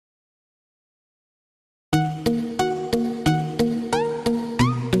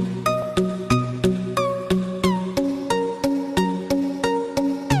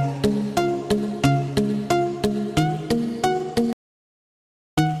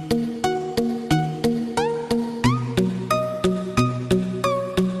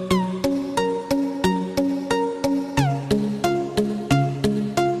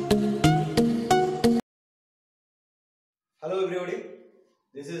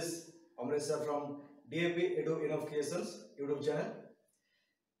is Amresh sir from DAP Edu Innovations YouTube channel.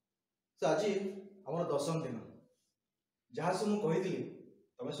 So আজি हमर 10ম दिन जहाँ सब मुझे कही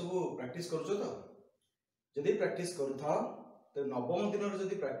तुम सब प्रैक्टिस कर जदि प्रैक्टिस करूथा तो 9म दिन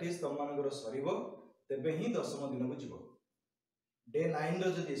जदि प्रैक्टिस तुम मान सर तेबे ही 10म दिन को जीव डे 9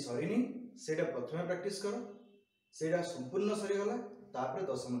 जदि सरनी से प्रथम प्रैक्टिस कर से संपूर्ण सरीगला तापर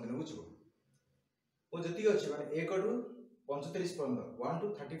 10म दिन को जीव वो जी अच्छे मैंने 1 टू 35 पर्यंत 1 टू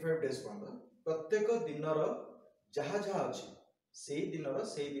 35 डेज पर्यंत प्रत्येक दिन जहाँ जहाँ अच्छी से दिन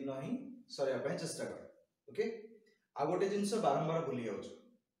ही सर चेष्टा कर ओके आ गोटे जिनस बारंबार भूली जाऊँ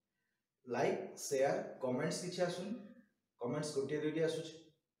लाइक शेयर कमेंट्स किसी आसुन कमेंट्स गोटे दुईटी आसूँ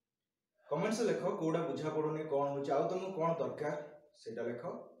कमेंट्स लेख कौटा बुझा पड़ूनी कौन हो तुमको कौन दरकार से लेख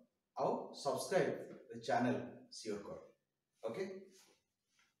आउ सब्सक्राइब चैनल सियोर कर ओके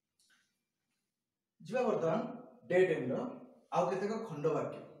जीवा बर्तमान डे 10 आउ केतेक खंड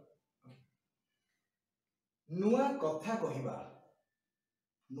वाक्य नुआ कथा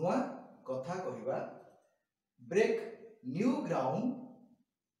कहिबा break new ground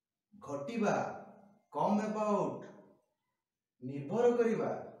घटिबा come about निर्भर करिबा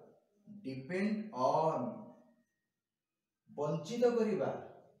डिपेंड ऑन वंचित करिबा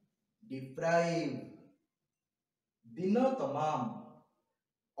डिप्राइव दिन तमाम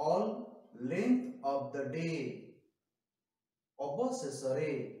all length of the day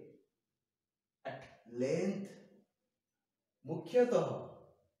अवशेषरे at length मुख्यतः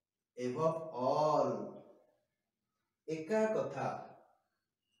एवब ऑल एका कथा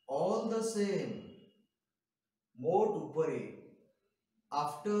ऑल द सेम मोट उपरे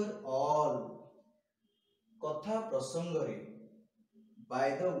आफ्टर ऑल कथा प्रसंगरे by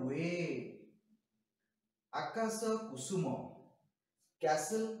the way Akash Kusum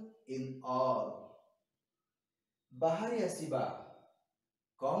castle in all बाहरी आसीबा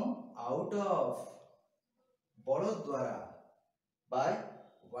कम आउट ऑफ बड़ द्वारा bye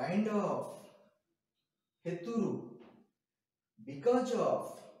wind of हेतुरु because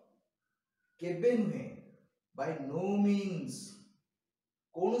of केबे नुहे बाय नो मीन्स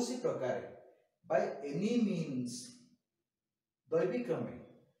कौनसी प्रकार by any means दैविक्रमे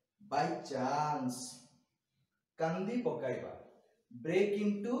by chance कांदी पकाइबा ब्रेक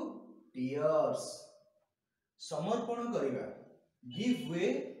इनटू टीयर्स समर्पण करिबा गिव वे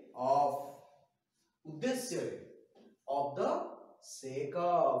ऑफ उद्देश्य ऑफ द सेक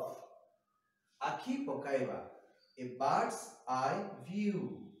ऑफ आखि पकाइबा ए बर्ड्स आई व्यू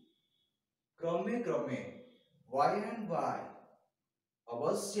क्रमे क्रमे वाई एंड वाई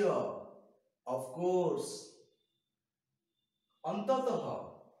अवश्य ऑफ कोर्स अंततः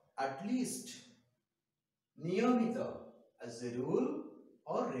एटलीस्ट नियमित एज ए रूल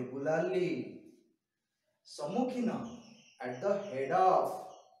और regularly सम्मुखीन at the head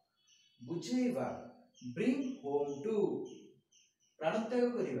of बुझेबा bring home to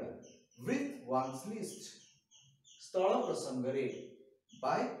प्राणत्याग करिबा विथ वन्स लिस्ट स्थल प्रसंगरे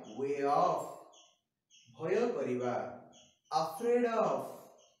बाय वे ऑफ भय करिबा अफ्रेड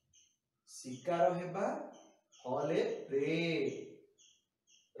ऑफ शिकार हेबा फले प्रे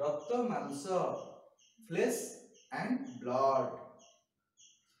रक्त मांस फ्लेश एंड ब्लड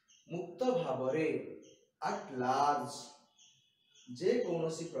मुक्त भावरे एट लार्ज जे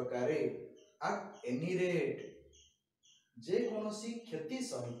कोनोसी प्रकारे एट एनी रेट जे कोनोसी क्षति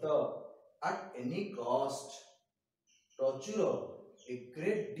सहित एट एनी कॉस्ट प्रचुर ए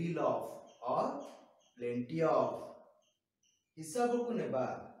ग्रेट डील ऑफ और प्लेंटी ऑफ हिसाब को नेबा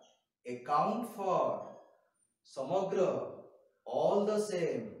अकाउंट फॉर समग्र ऑल द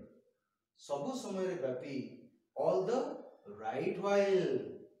सेम सबु समय व्यापी ऑल द राइट वाइल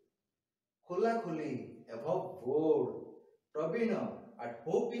खोला खोली above board Praveen eight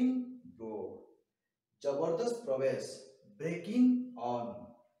hopping board जबरदस्त प्रवेश ब्रेकिंग ऑन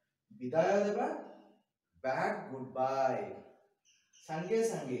विदाय देबा बैड गुड बाय संगे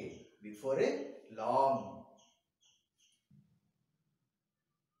संगे बिफोर ए लॉन्ग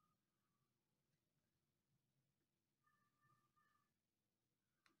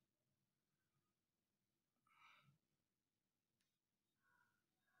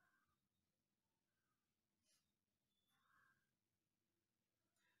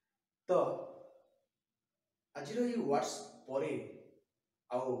तो आज वर्ड्स पर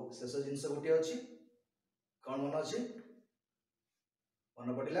आउ शेष जिनस गोटे अच्छी कौन मन अच्छे मन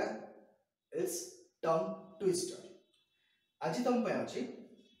पड़ा इट्स टंग ट्विस्टर आज तुम अच्छी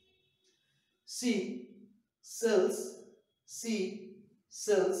सी sales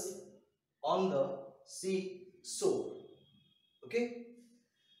on the C shore okay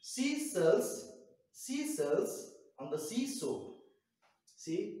she sells on the seashore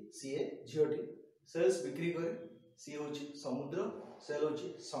C CA झीटी sales बिक्री करे सी होची समुद्र सेल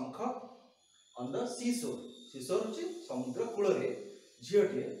होची शंख ऑन द सीशोर सीशोर होची समुद्र कूल रे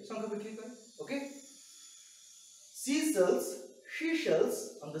झीटी शंख बिक्री करे okay she shells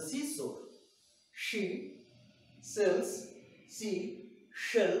on the seashore she sells she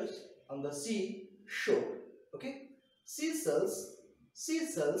shells on the seashore okay she sells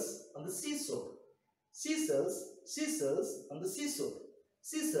on the seashore she sells on the seashore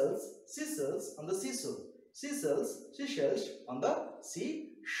she sells on the seashore she shells on the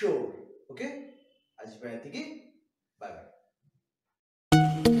seashore okay आज पे आती की bye bye.